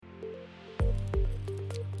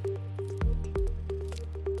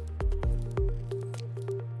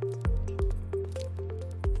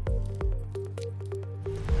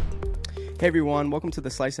Hey everyone, welcome to the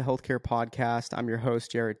Slice of Healthcare podcast. I'm your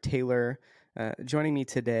host, Jared Taylor. Joining me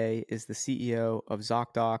today is the CEO of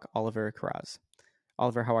ZocDoc, Oliver Karaz.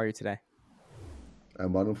 Oliver, how are you today?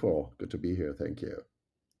 I'm wonderful. Good to be here. Thank you.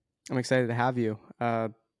 I'm excited to have you.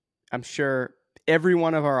 I'm sure every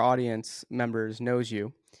one of our audience members knows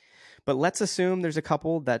you, but let's assume there's a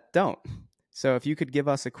couple that don't. So if you could give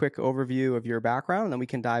us a quick overview of your background, then we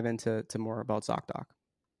can dive into more about ZocDoc.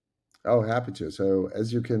 Oh, happy to. So,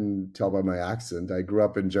 as you can tell by my accent, I grew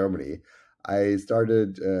up in Germany. I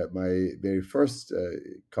started my very first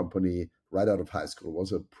company right out of high school. It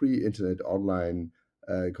was a pre-internet online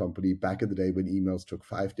company back in the day when emails took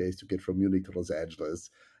 5 days to get from Munich to Los Angeles.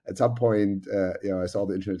 At some point, I saw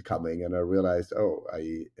the internet coming, and I realized, oh,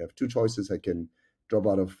 I have two choices. I can drop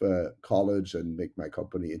out of college and make my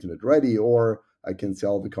company internet ready, or I can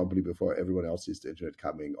sell the company before everyone else sees the internet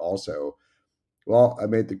coming. Also, well, I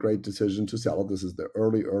made the great decision to sell it. This is the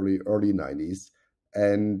early 90s.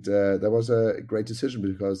 And that was a great decision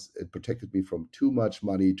because it protected me from too much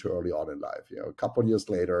money too early on in life. A couple of years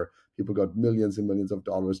later, people got millions and millions of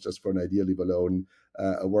dollars just for an idea, leave alone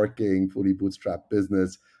a working, fully bootstrapped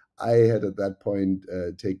business. I had at that point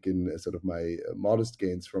taken sort of my modest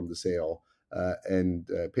gains from the sale and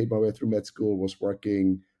paid my way through med school, was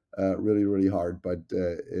working really, really hard, but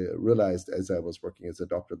realized as I was working as a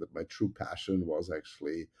doctor that my true passion was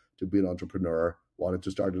actually to be an entrepreneur, wanted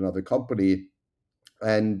to start another company,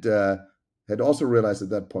 and had also realized at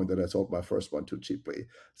that point that I sold my first one too cheaply.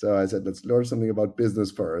 So I said, let's learn something about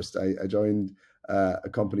business first. I joined a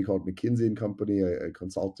company called McKinsey and Company, a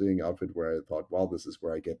consulting outfit where I thought, well, this is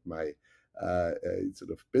where I get my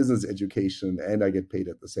sort of business education and I get paid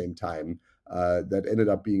at the same time. That ended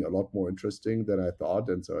up being a lot more interesting than I thought.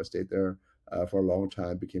 And so I stayed there for a long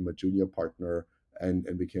time, became a junior partner, and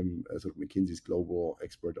became sort of McKinsey's global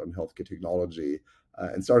expert on healthcare technology,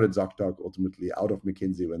 and started ZocDoc ultimately out of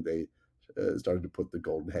McKinsey when they started to put the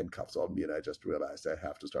golden handcuffs on me. And I just realized I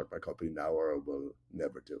have to start my company now or I will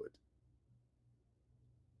never do it.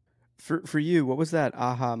 For you, what was that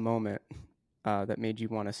aha moment that made you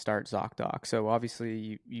want to start ZocDoc? So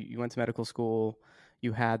obviously you went to medical school,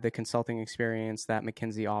 you had the consulting experience that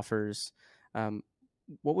McKinsey offers. Um,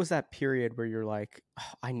 what was that period where you're like,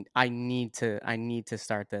 "Oh, I need to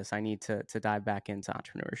start this. I need to dive back into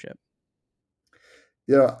entrepreneurship."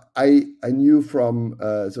 I knew from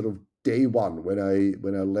sort of day one when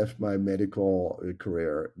I left my medical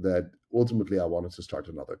career that ultimately I wanted to start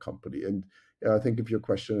another company. And I think if your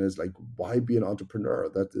question is like, why be an entrepreneur?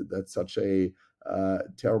 That's such a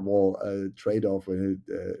terrible trade-off when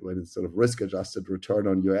it's sort of risk-adjusted return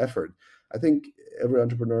on your effort. I think every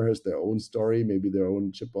entrepreneur has their own story, maybe their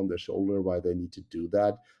own chip on their shoulder, why they need to do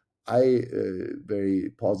that. I very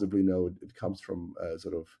positively know it comes from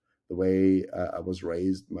sort of the way I was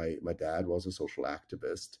raised. My dad was a social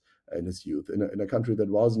activist in his youth in a country that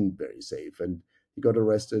wasn't very safe, and he got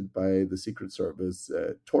arrested by the Secret Service,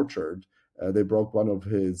 tortured. They broke one of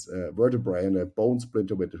his vertebrae, and a bone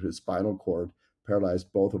splinter went into his spinal cord,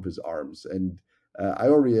 paralyzed both of his arms. And I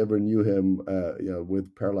already ever knew him,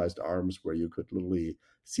 with paralyzed arms, where you could literally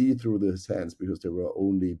see through his hands because they were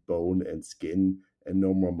only bone and skin and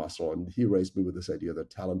no more muscle. And he raised me with this idea that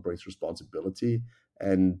talent brings responsibility,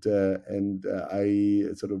 and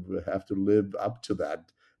I sort of have to live up to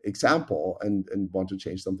that example and want to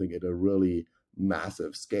change something at a really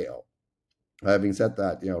massive scale. Having said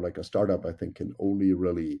that, like a startup, I think can only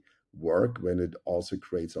really work when it also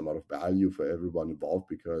creates a lot of value for everyone involved,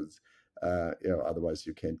 because otherwise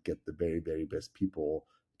you can't get the very, very best people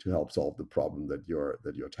to help solve the problem that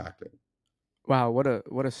you're tackling. Wow, what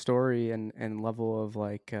a story and level of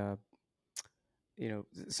like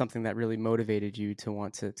something that really motivated you to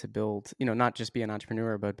want to build, not just be an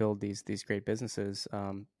entrepreneur but build these great businesses.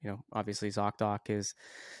 Obviously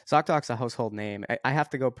ZocDoc's a household name. I have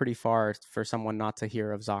to go pretty far for someone not to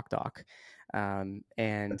hear of ZocDoc. And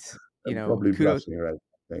I'm probably kudos. blushing, right?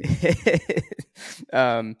 Thanks.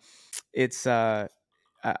 um, it's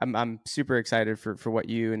I'm super excited for what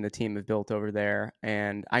you and the team have built over there.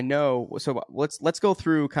 And I know, so let's go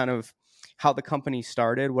through kind of how the company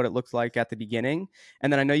started, what it looked like at the beginning.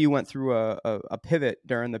 And then I know you went through a pivot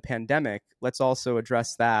during the pandemic. Let's also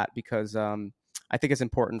address that because I think it's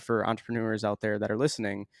important for entrepreneurs out there that are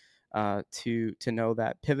listening to know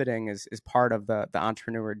that pivoting is part of the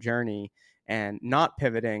entrepreneur journey, and not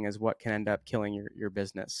pivoting is what can end up killing your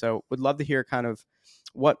business. So would love to hear kind of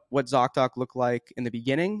what ZocDoc looked like in the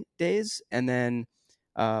beginning days and then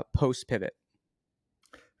post pivot.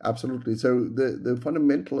 Absolutely. So the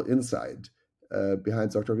fundamental insight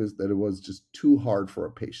behind ZocDoc is that it was just too hard for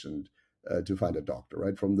a patient to find a doctor,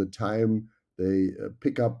 right? From the time they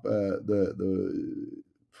pick up the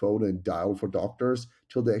phone and dial for doctors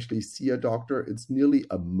till they actually see a doctor. It's nearly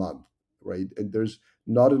a month, right? And there's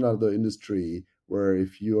not another industry where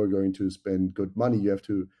if you are going to spend good money, you have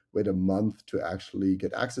to wait a month to actually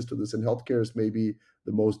get access to this. And healthcare is maybe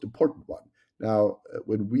the most important one. Now,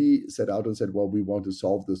 when we set out and said, well, we want to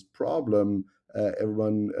solve this problem,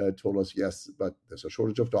 everyone told us, yes, but there's a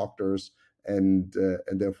shortage of doctors, and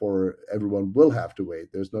therefore everyone will have to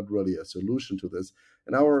wait. There's not really a solution to this.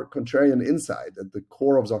 And our contrarian insight at the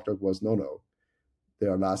core of ZocDoc was, no,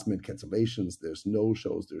 there are last minute cancellations, there's no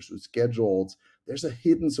shows, there's reschedules, there's a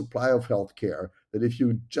hidden supply of healthcare that if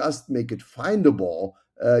you just make it findable,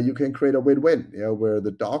 you can create a win-win, where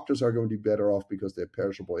the doctors are going to be better off because their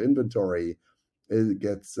perishable inventory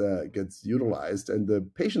gets utilized, and the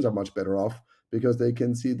patients are much better off because they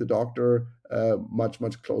can see the doctor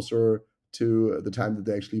much closer to the time that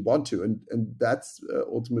they actually want to, and that's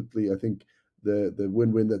ultimately, I think, the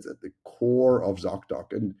win-win that's at the core of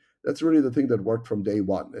ZocDoc, and that's really the thing that worked from day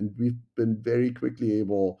one. And we've been very quickly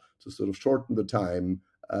able to sort of shorten the time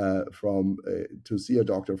from to see a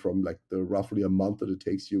doctor from like the roughly a month that it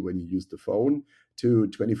takes you when you use the phone to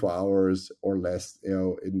 24 hours or less,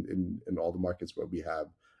 in all the markets where we have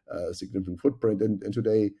a significant footprint. And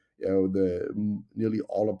today, nearly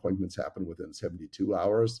all appointments happen within 72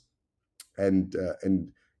 hours. And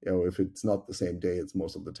if it's not the same day, it's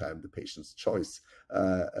most of the time the patient's choice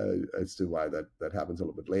as to why that happens a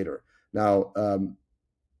little bit later. Now,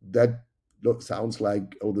 that sounds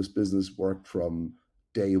like, oh, this business worked from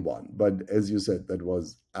day one. But as you said, that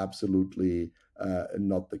was absolutely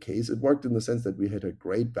not the case. It worked in the sense that we had a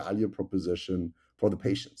great value proposition for the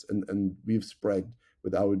patients, and we've spread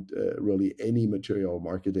without really any material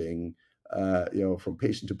marketing, from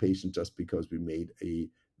patient to patient, just because we made a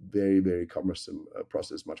very cumbersome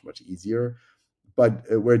process much easier. But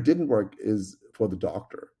where it didn't work is for the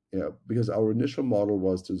doctor, because our initial model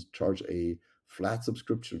was to charge a flat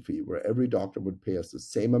subscription fee where every doctor would pay us the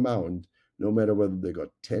same amount, no matter whether they got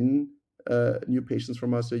 10 new patients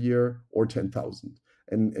from us a year or 10,000.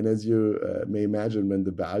 And as you may imagine, when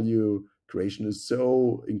the value creation is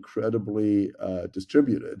so incredibly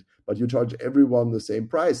distributed, but you charge everyone the same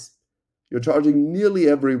price, you're charging nearly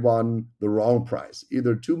everyone the wrong price,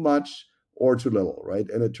 either too much or too little, right?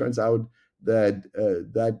 And it turns out that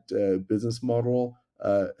that business model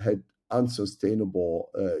had unsustainable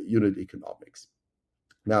unit economics.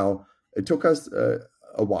 Now, it took us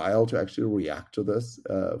a while to actually react to this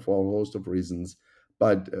for a host of reasons.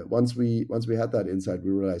 But once we had that insight,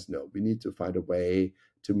 we realized, no, we need to find a way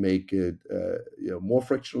to make it more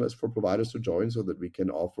frictionless for providers to join, so that we can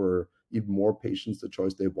offer even more patients the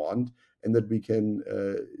choice they want, and that we can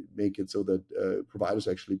make it so that providers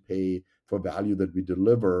actually pay for value that we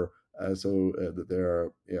deliver, so that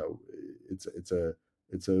there,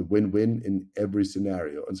 it's a win-win in every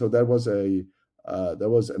scenario. And so that was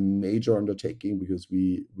a major undertaking, because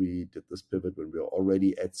we did this pivot when we were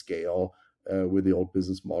already at scale with the old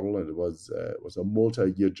business model, and it was a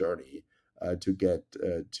multi-year journey to get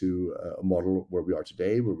to a model where we are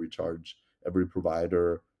today, where we charge every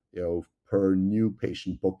provider per new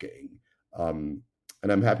patient booking. And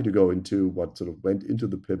I'm happy to go into what sort of went into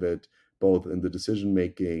the pivot, both in the decision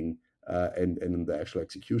making and in the actual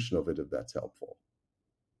execution of it, if that's helpful.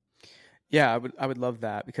 Yeah, I would love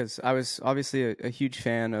that, because I was obviously a huge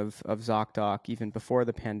fan of ZocDoc even before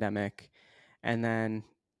the pandemic, and then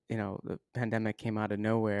the pandemic came out of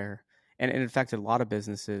nowhere, and it affected a lot of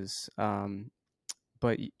businesses.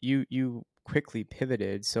 But you quickly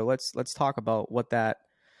pivoted, so let's talk about what that.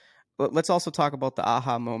 Let's also talk about the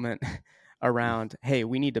aha moment around, hey,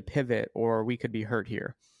 we need to pivot or we could be hurt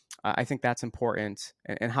here. I think that's important,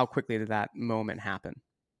 and how quickly did that moment happen?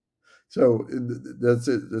 So that's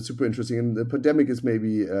super interesting, and the pandemic is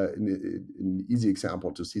maybe an easy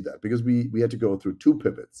example to see that, because we had to go through two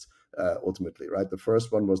pivots ultimately, right? The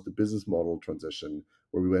first one was the business model transition,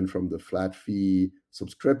 where we went from the flat fee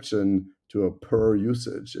subscription to a per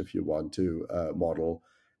usage, if you want to, model,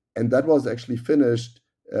 and that was actually finished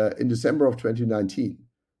in December of 2019,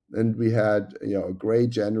 and we had a great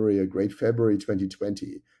January, a great February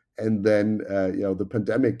 2020, and then the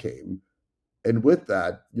pandemic came. And with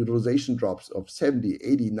that, utilization drops of 70,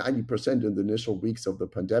 80, 90% in the initial weeks of the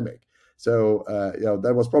pandemic. So,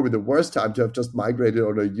 that was probably the worst time to have just migrated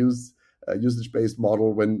on a usage-based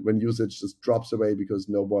model, when usage just drops away because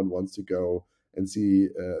no one wants to go and see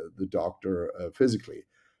the doctor physically.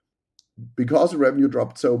 Because the revenue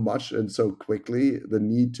dropped so much and so quickly, the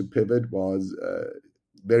need to pivot was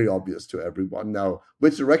very obvious to everyone. Now,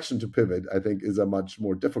 which direction to pivot, I think, is a much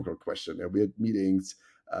more difficult question. And we had meetings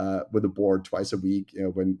with the board twice a week,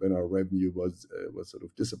 when our revenue was sort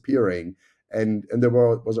of disappearing, and there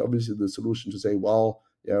was obviously the solution to say, well,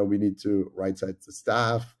 we need to right size the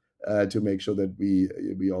staff to make sure that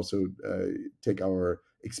we also take our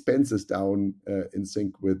expenses down in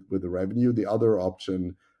sync with the revenue. The other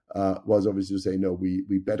option was obviously to say, no,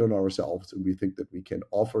 we bet on ourselves, and we think that we can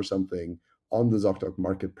offer something on the Zocdoc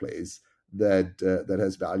marketplace that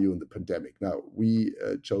has value in the pandemic. Now we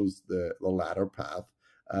chose the latter path,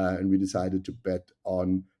 and we decided to bet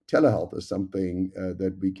on telehealth as something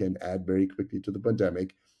that we can add very quickly to the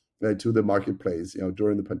pandemic, to the marketplace,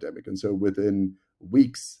 during the pandemic. And so within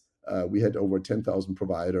weeks, we had over 10,000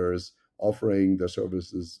 providers offering their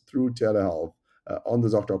services through telehealth on the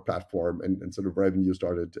Zocdoc platform, and sort of revenue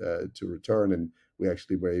started to return, and we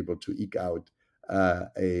actually were able to eke out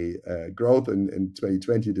a growth in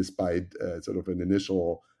 2020 despite sort of an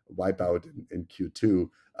initial wipeout in Q2.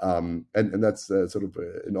 And that's sort of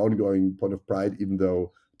an ongoing point of pride, even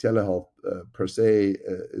though telehealth per se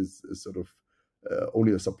is sort of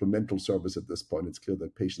only a supplemental service at this point. It's clear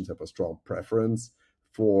that patients have a strong preference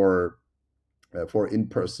for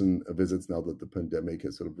in-person visits now that the pandemic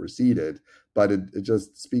has sort of receded. But it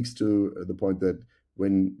just speaks to the point that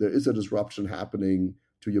when there is a disruption happening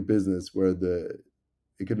to your business where the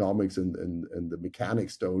economics and the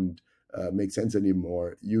mechanics don't make sense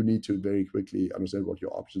anymore, you need to very quickly understand what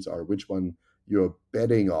your options are, which one you're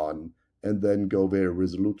betting on, and then go very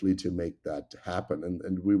resolutely to make that happen.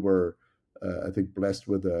 And we were, I think, blessed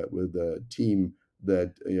with a team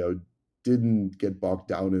that didn't get bogged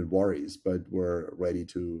down in worries, but were ready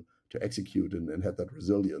to execute and had that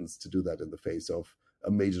resilience to do that in the face of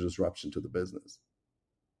a major disruption to the business.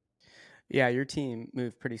 Yeah, your team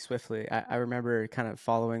moved pretty swiftly. I remember kind of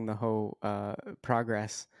following the whole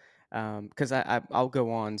progress, because I'll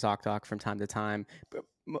go on ZocDoc from time to time. But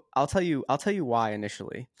I'll tell you why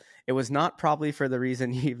initially. It was not probably for the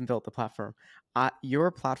reason you even built the platform.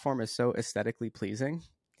 Your platform is so aesthetically pleasing.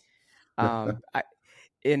 I,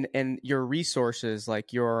 in your resources,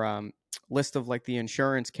 like your list of like the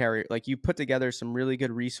insurance carrier, like you put together some really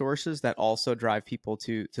good resources that also drive people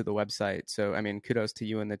to the website. So I mean, kudos to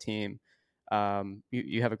you and the team.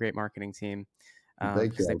 You have a great marketing team,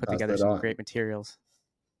 Thank because you. they I'll put pass together that some on. great materials.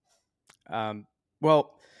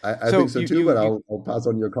 Well, I think so so too, but I'll pass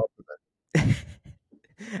on your compliment.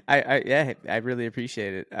 yeah, I really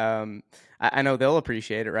appreciate it. I know they'll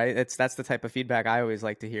appreciate it, right? That's the type of feedback I always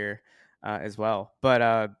like to hear as well.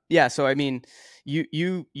 But yeah, so I mean,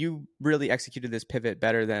 you really executed this pivot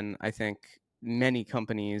better than I think many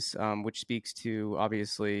companies, which speaks to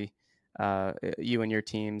obviously you and your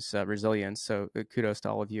team's resilience. So kudos to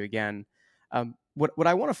all of you again. What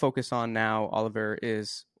I want to focus on now, Oliver,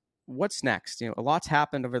 is what's next. A lot's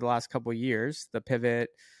happened over the last couple of years. The pivot,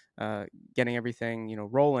 getting everything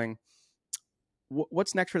rolling.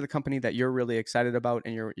 What's next for the company that you're really excited about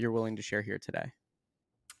and you're willing to share here today?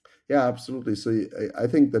 Yeah, absolutely. So I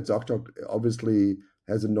think that ZocDoc obviously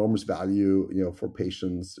has enormous value, for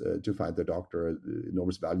patients to find their doctor,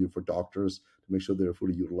 enormous value for doctors to make sure they're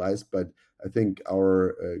fully utilized. But I think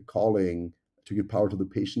our calling to give power to the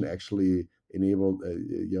patient actually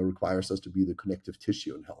requires us to be the connective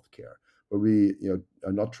tissue in healthcare, where we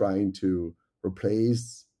are not trying to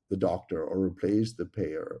replace the doctor or replace the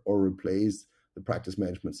payer or replace the practice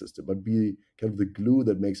management system, but be kind of the glue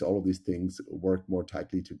that makes all of these things work more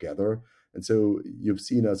tightly together. And so you've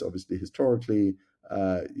seen us obviously historically,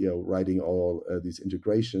 writing all these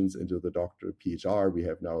integrations into the doctor PHR. We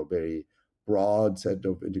have now a very broad set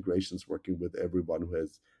of integrations working with everyone who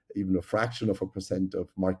has even a fraction of a percent of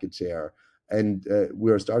market share. And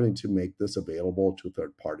we are starting to make this available to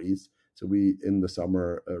third parties. So we, in the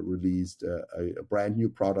summer, released a brand new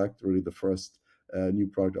product, really the first new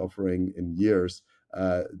product offering in years,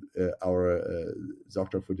 our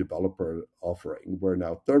Zocdoc for Developer offering, where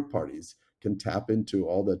now third parties can tap into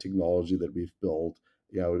all the technology that we've built,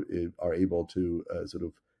 are able to sort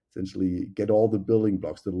of essentially get all the building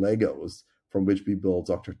blocks, the Legos from which we build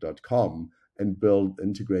Zocdoc.com, and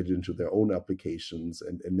integrate it into their own applications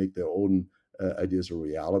and make their own ideas a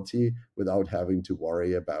reality without having to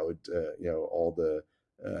worry about all the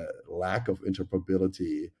lack of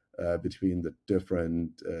interoperability between the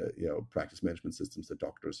different practice management systems that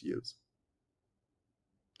doctors use.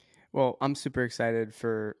 Well, I'm super excited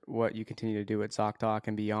for what you continue to do at ZocDoc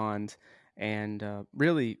and beyond, and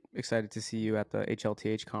really excited to see you at the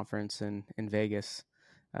HLTH conference in Vegas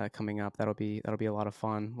coming up. That'll be a lot of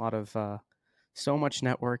fun. A lot of so much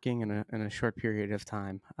networking in a short period of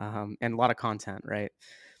time, and a lot of content, right?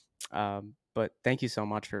 But thank you so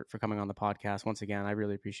much for coming on the podcast once again. I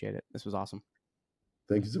really appreciate it. This was awesome.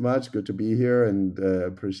 Thank you so much. Good to be here, and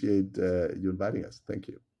appreciate you inviting us. Thank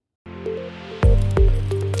you.